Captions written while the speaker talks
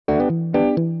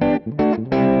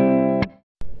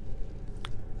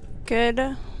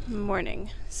Good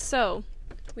morning. So,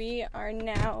 we are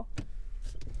now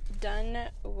done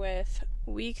with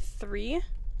week 3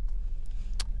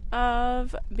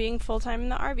 of being full-time in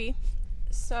the RV.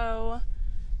 So,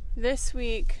 this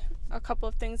week, a couple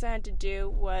of things I had to do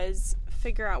was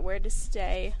figure out where to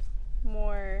stay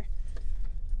more,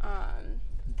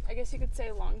 I guess you could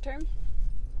say long-term.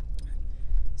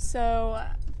 So,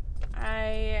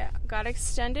 I got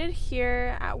extended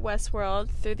here at Westworld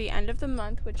through the end of the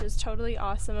month, which is totally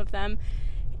awesome of them.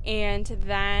 And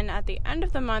then at the end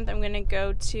of the month, I'm going to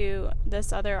go to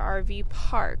this other RV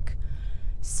park.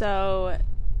 So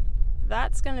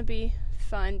that's going to be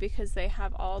fun because they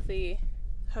have all the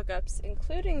hookups,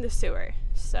 including the sewer.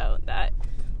 So that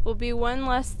will be one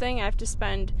less thing I have to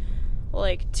spend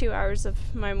like 2 hours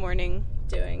of my morning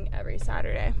doing every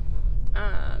Saturday.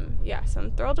 So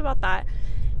I'm thrilled about that.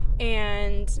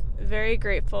 And very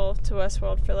grateful to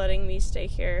Westworld for letting me stay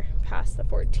here past the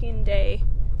 14-day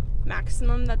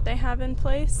maximum that they have in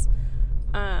place.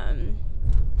 So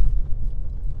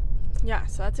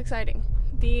that's exciting.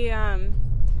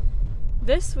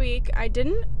 This week I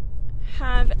didn't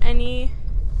have any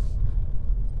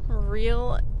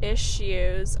real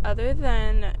issues other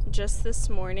than just this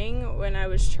morning when I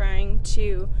was trying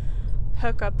to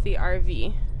hook up the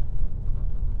RV.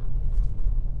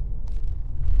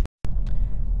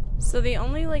 So the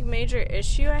only major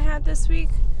issue I had this week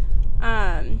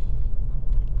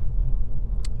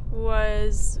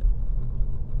was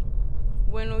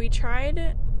when we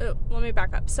tried, let me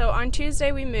back up. So on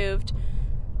Tuesday we moved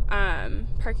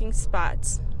parking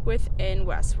spots within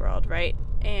Westworld, right?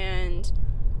 And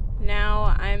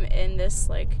now I'm in this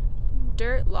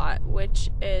dirt lot, which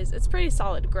it's pretty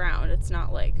solid ground. It's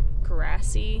not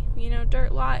grassy,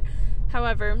 dirt lot.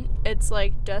 However, it's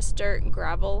just dirt and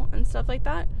gravel and stuff like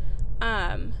that.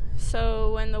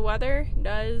 So when the weather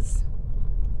does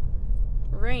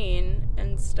rain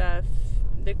and stuff,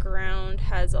 the ground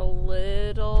has a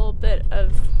little bit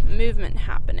of movement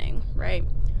happening, right?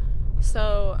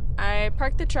 So I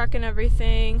parked the truck and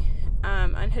everything,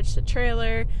 unhitched the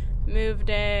trailer, moved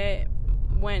it,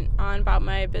 went on about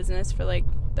my business for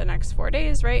the next 4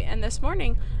 days, right? And this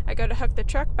morning I go to hook the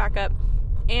truck back up,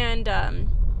 and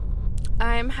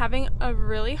I'm having a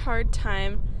really hard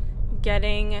time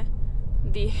getting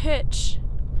the hitch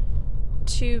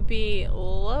to be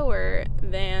lower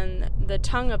than the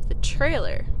tongue of the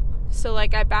trailer. So I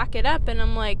back it up and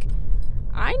I'm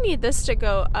I need this to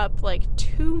go up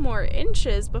 2 more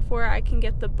inches before I can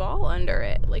get the ball under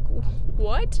it.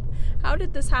 What? How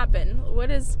did this happen?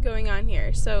 What is going on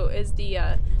here? So is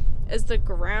the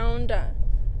ground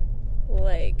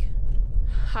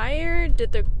higher?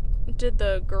 Did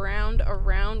the ground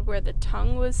around where the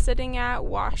tongue was sitting at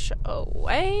wash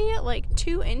away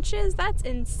 2 inches? That's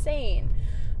insane.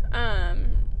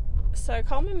 So I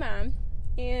called my mom,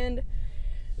 and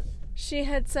she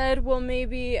had said, well,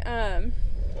 maybe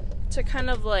to kind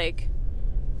of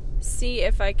see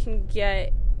if I can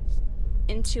get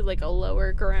into a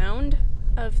lower ground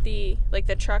of the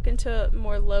truck into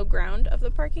more low ground of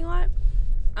the parking lot.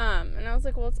 And I was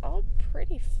well, it's all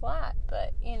pretty flat,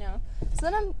 but, So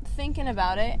then I'm thinking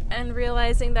about it and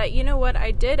realizing that, what,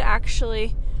 I did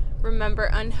actually remember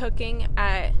unhooking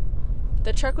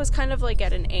the truck was kind of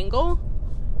at an angle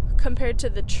compared to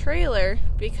the trailer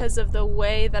because of the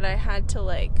way that I had to,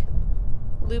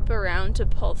 loop around to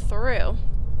pull through.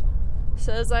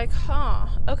 So I was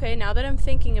okay, now that I'm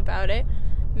thinking about it,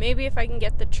 maybe if I can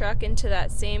get the truck into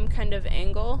that same kind of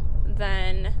angle,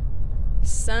 then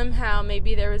somehow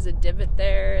maybe there was a divot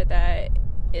there that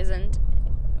isn't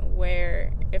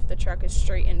where if the truck is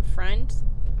straight in front.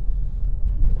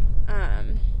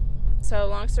 So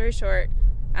long story short,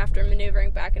 after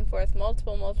maneuvering back and forth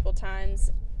multiple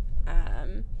times,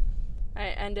 I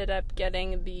ended up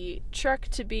getting the truck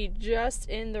to be just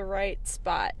in the right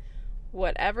spot.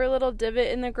 Whatever little divot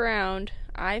in the ground,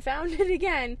 I found it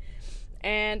again.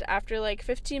 And after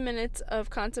 15 minutes of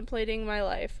contemplating my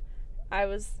life, I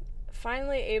was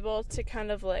finally able to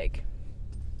kind of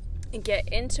get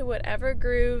into whatever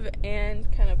groove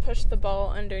and kind of push the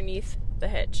ball underneath the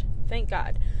hitch. Thank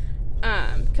God.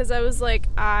 Because I was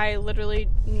I literally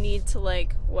need to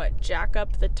jack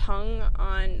up the tongue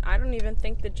on, I don't even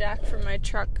think the jack for my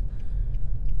truck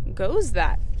goes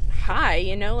that high,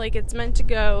 it's meant to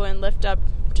go and lift up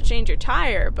to change your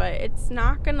tire, but it's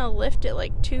not gonna lift it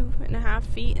 2.5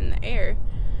 feet in the air.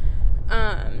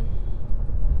 And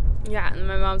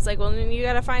my mom's well, then you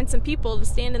gotta find some people to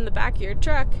stand in the back of your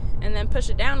truck and then push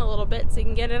it down a little bit so you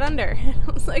can get it under. And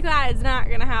I was that is not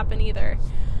gonna happen either.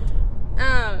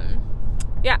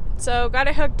 So got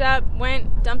it hooked up,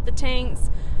 went, dumped the tanks,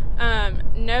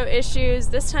 No issues.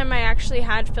 This time I actually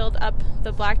had filled up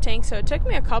the black tank, so it took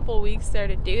me a couple weeks there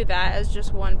to do that as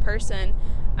just one person,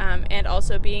 and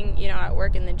also being, at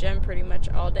work in the gym pretty much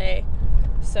all day.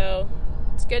 So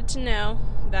it's good to know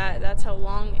that that's how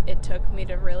long it took me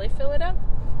to really fill it up.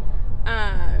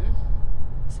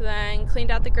 So then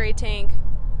cleaned out the gray tank,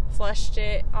 flushed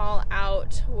it all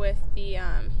out with the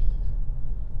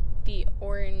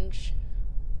orange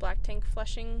black tank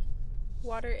flushing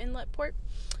water inlet port.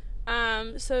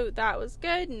 So that was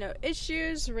good, no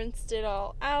issues, rinsed it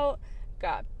all out,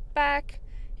 got back,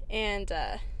 and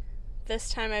this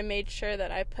time I made sure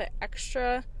that I put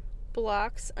extra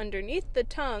blocks underneath the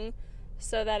tongue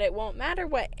so that it won't matter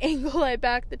what angle I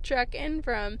back the truck in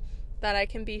from, that I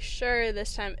can be sure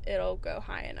this time it'll go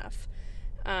high enough.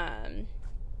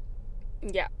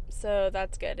 Yeah, so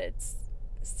that's good. It's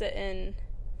sitting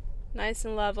nice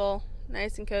and level,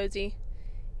 nice and cozy,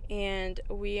 and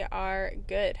we are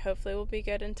good. Hopefully we'll be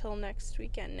good until next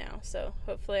weekend now. So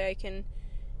hopefully I can,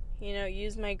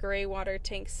 use my gray water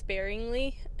tank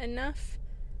sparingly enough,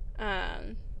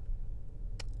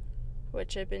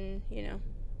 which I've been,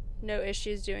 no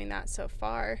issues doing that so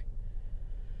far.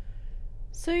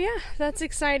 So yeah, that's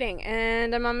exciting.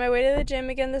 And I'm on my way to the gym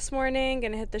again this morning.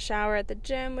 Gonna hit the shower at the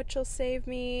gym, which will save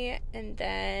me, and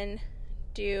then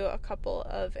do a couple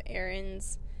of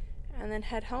errands and then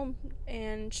head home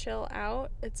and chill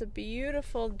out. It's a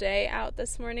beautiful day out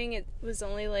this morning. It was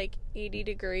only like 80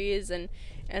 degrees, and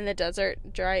in the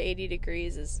desert, dry 80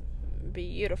 degrees is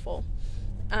beautiful.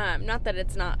 Not that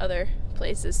it's not other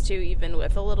places too, even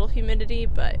with a little humidity,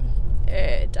 but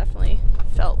it definitely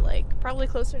felt like probably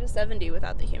closer to 70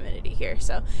 without the humidity here.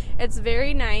 So it's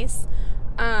very nice.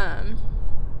 And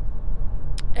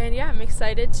yeah, I'm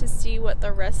excited to see what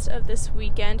the rest of this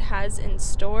weekend has in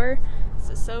store.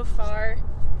 So far,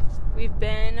 we've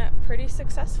been pretty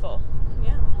successful.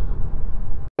 Yeah.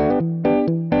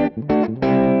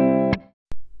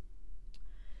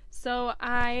 So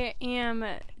I am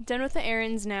done with the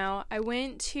errands now. I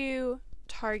went to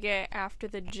Target after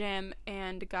the gym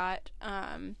and got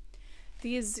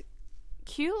these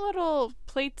cute little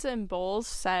plates and bowls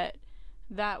set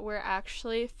that were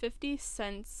actually 50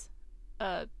 cents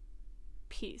a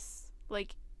piece.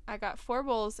 Like, I got 4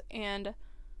 bowls and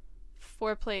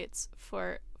 4 plates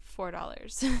for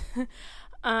 $4.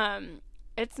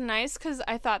 It's nice because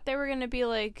I thought they were going to be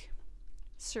like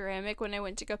ceramic when I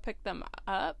went to go pick them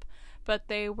up, but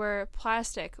they were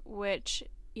plastic, which,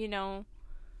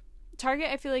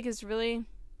 Target I feel like is really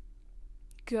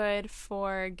good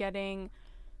for getting,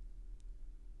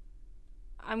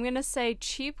 I'm going to say,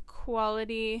 cheap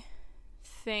quality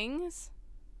things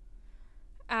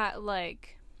at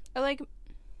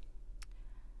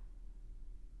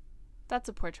that's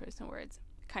a poor choice in words,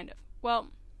 kind of.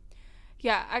 Well,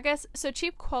 yeah, I guess, so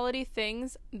cheap quality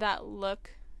things that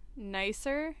look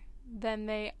nicer than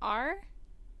they are,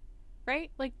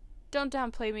 right? Like, don't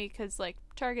downplay me, because,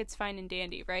 Target's fine and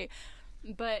dandy, right?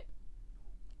 But,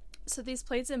 so these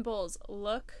plates and bowls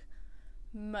look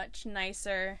much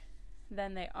nicer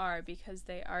than they are because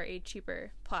they are a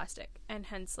cheaper plastic, and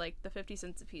hence, the 50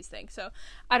 cents a piece thing. So,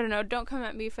 I don't know, don't come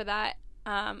at me for that.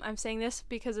 I'm saying this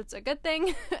because it's a good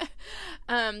thing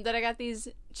that I got these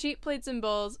cheap plates and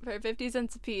bowls for 50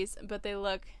 cents a piece, but they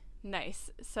look nice.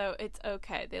 So it's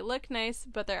okay. They look nice,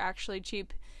 but they're actually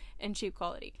cheap and cheap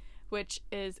quality, which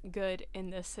is good in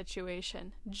this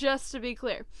situation, just to be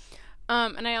clear.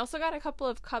 And I also got a couple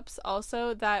of cups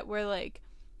also that were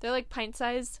they're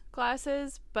pint-sized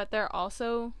glasses, but they're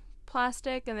also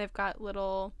plastic, and they've got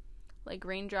little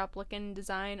raindrop looking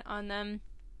design on them.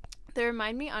 They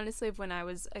remind me honestly of when I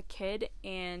was a kid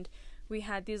and we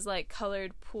had these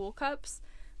colored pool cups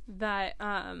that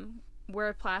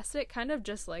were plastic, kind of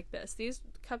just like this. These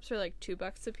cups are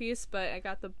 $2 a piece, but I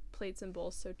got the plates and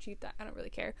bowls so cheap that I don't really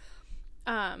care.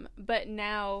 But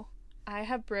now I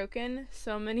have broken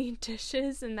so many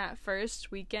dishes in that first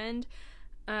weekend,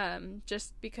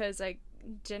 just because I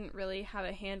didn't really have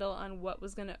a handle on what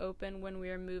was going to open when we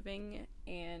were moving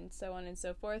and so on and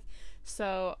so forth.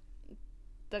 So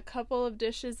the couple of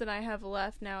dishes that I have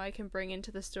left now I can bring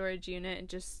into the storage unit, and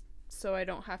just so I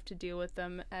don't have to deal with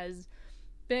them as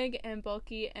big and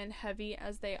bulky and heavy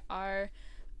as they are.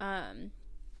 And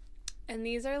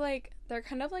these are they're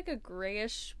kind of a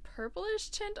grayish purplish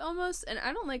tint almost, and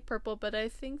I don't like purple, but I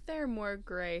think they're more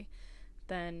gray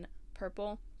than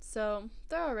purple, so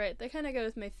they're alright. They kind of go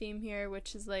with my theme here,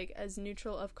 which is as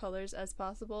neutral of colors as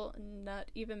possible, not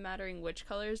even mattering which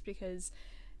colors, because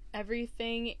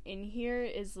everything in here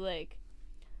is the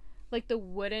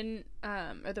wooden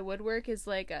or the woodwork is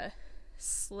a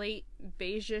slate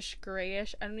beigeish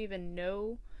grayish. I don't even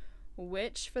know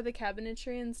Witch for the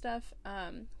cabinetry and stuff,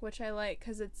 which I like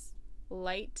because it's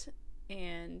light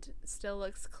and still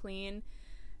looks clean.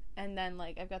 And then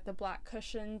like I've got the black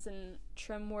cushions and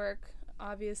trim work,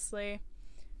 obviously,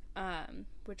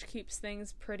 which keeps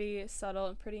things pretty subtle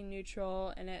and pretty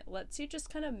neutral, and it lets you just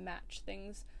kind of match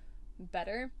things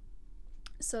better.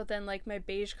 So then like my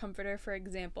beige comforter, for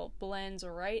example, blends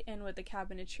right in with the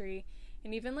cabinetry,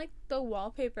 and even like the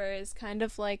wallpaper is kind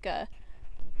of like a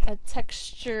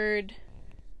textured,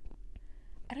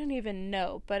 I don't even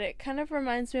know, but it kind of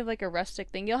reminds me of like a rustic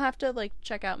thing. You'll have to like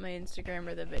check out my Instagram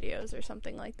or the videos or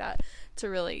something like that to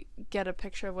really get a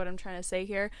picture of what I'm trying to say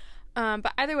here.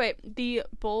 But either way, the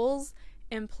bowls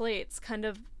and plates kind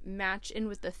of match in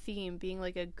with the theme being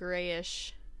like a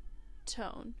grayish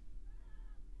tone.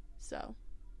 So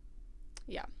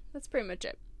yeah, that's pretty much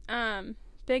it.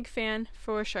 Big fan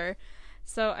for sure.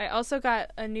 So I also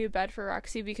got a new bed for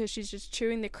Roxy because she's just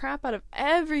chewing the crap out of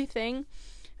everything.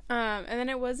 And then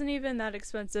it wasn't even that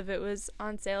expensive. It was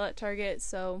on sale at Target,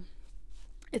 so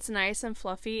it's nice and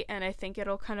fluffy, and I think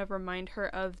it'll kind of remind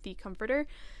her of the comforter,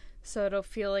 so it'll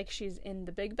feel like she's in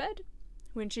the big bed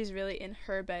when she's really in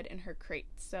her bed in her crate.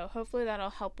 So hopefully that'll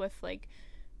help with like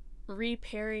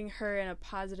repairing her in a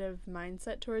positive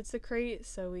mindset towards the crate,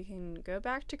 so we can go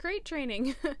back to crate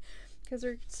training because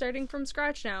we're starting from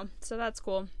scratch now, so that's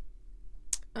cool.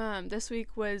 This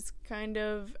week was kind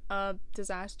of a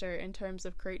disaster in terms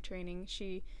of crate training.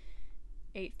 She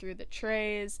ate through the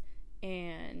trays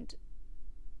and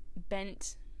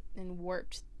bent and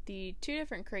warped the 2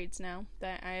 different crates now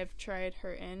that I have tried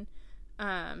her in.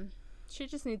 She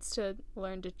just needs to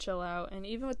learn to chill out, and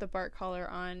even with the bark collar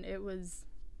on, it was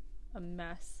a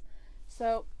mess.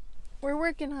 So we're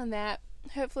working on that.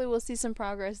 Hopefully we'll see some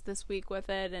progress this week with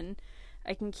it, and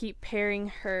I can keep pairing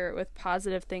her with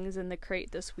positive things in the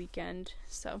crate this weekend.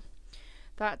 So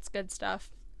that's good stuff.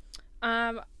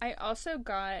 I also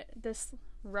got this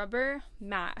rubber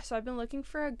mat. So I've been looking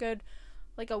for a good,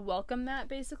 like a welcome mat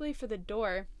basically for the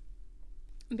door,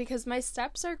 because my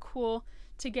steps are cool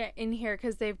to get in here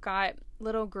because they've got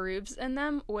little grooves in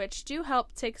them, which do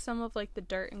help take some of like the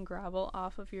dirt and gravel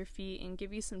off of your feet and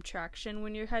give you some traction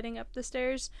when you're heading up the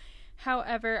stairs.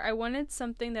 However, I wanted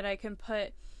something that I can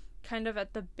put kind of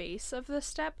at the base of the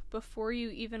step before you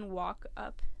even walk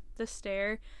up the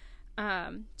stair,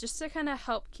 just to kind of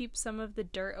help keep some of the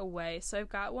dirt away. So I've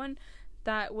got one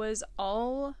that was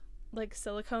all like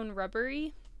silicone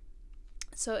rubbery,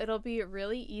 so it'll be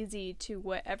really easy to,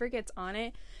 whatever gets on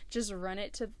it, just run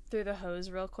it through the hose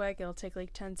real quick. It'll take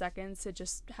like 10 seconds to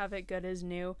just have it good as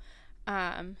new.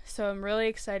 So I'm really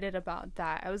excited about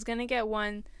that. I was gonna get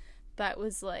one that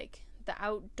was like the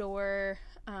outdoor,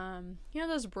 you know,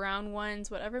 those brown ones,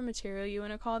 whatever material you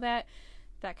want to call that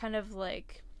kind of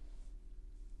like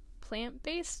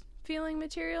plant-based feeling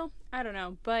material. I don't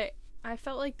know, but I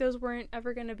felt like those weren't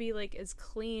ever going to be like as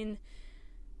clean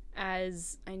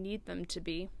as I need them to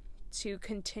be to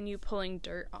continue pulling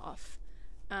dirt off,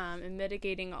 and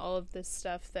mitigating all of this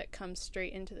stuff that comes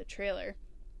straight into the trailer.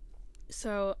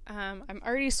 So I'm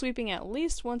already sweeping at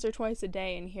least once or twice a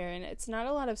day in here, and it's not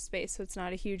a lot of space, so it's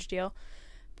not a huge deal,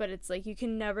 but it's like you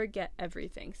can never get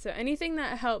everything. So anything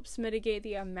that helps mitigate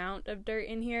the amount of dirt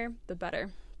in here, the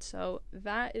better. So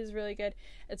that is really good.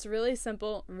 It's really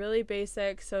simple, really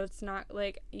basic, so it's not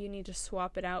like you need to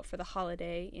swap it out for the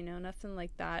holiday, you know, nothing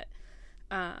like that.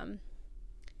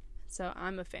 So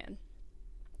I'm a fan.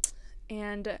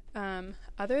 And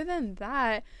other than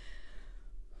that,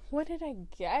 what did I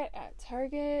get at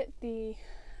Target? The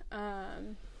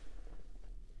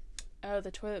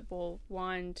toilet bowl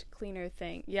wand cleaner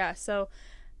thing. Yeah, so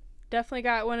definitely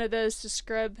got one of those to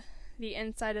scrub the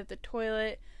inside of the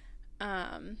toilet.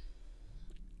 I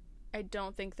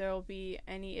don't think there will be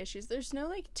any issues. There's no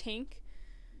like tank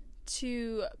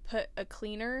to put a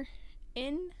cleaner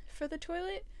in for the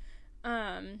toilet.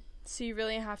 So you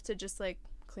really have to just like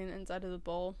clean the inside of the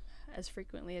bowl as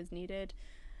frequently as needed.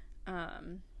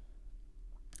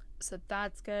 So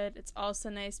that's good. It's also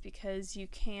nice because you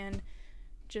can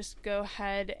just go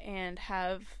ahead and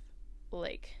have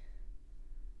like,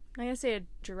 I'm gonna say a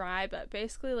dry, but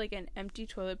basically like an empty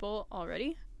toilet bowl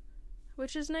already,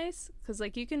 which is nice because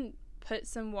like you can put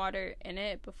some water in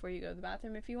it before you go to the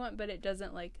bathroom if you want, but it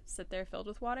doesn't like sit there filled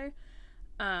with water.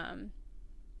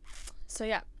 So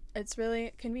yeah, it's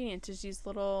really convenient to just use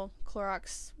little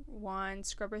Clorox wand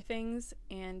scrubber things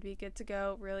and be good to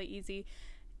go. Really easy.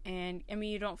 And I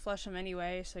mean, you don't flush them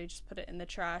anyway, so you just put it in the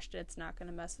trash. It's not going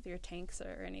to mess with your tanks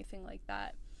or anything like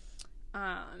that.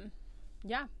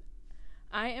 Yeah,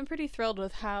 I am pretty thrilled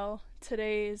with how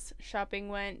today's shopping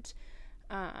went,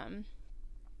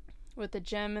 with the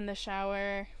gym and the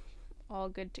shower all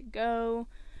good to go,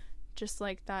 just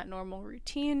like that normal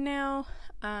routine now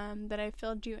that I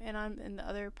filled you in on in the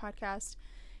other podcast.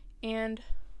 And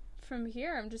from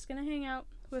here, I'm just going to hang out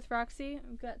with Roxy.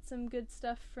 I've got some good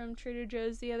stuff from Trader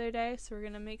Joe's the other day, so we're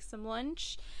going to make some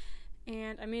lunch.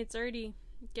 And I mean, it's already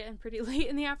getting pretty late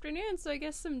in the afternoon, so I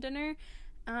guess some dinner.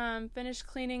 Finish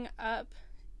cleaning up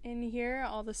in here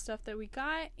all the stuff that we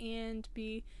got and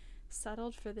be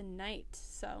settled for the night.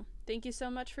 So thank you so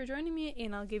much for joining me,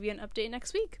 and I'll give you an update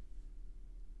next week.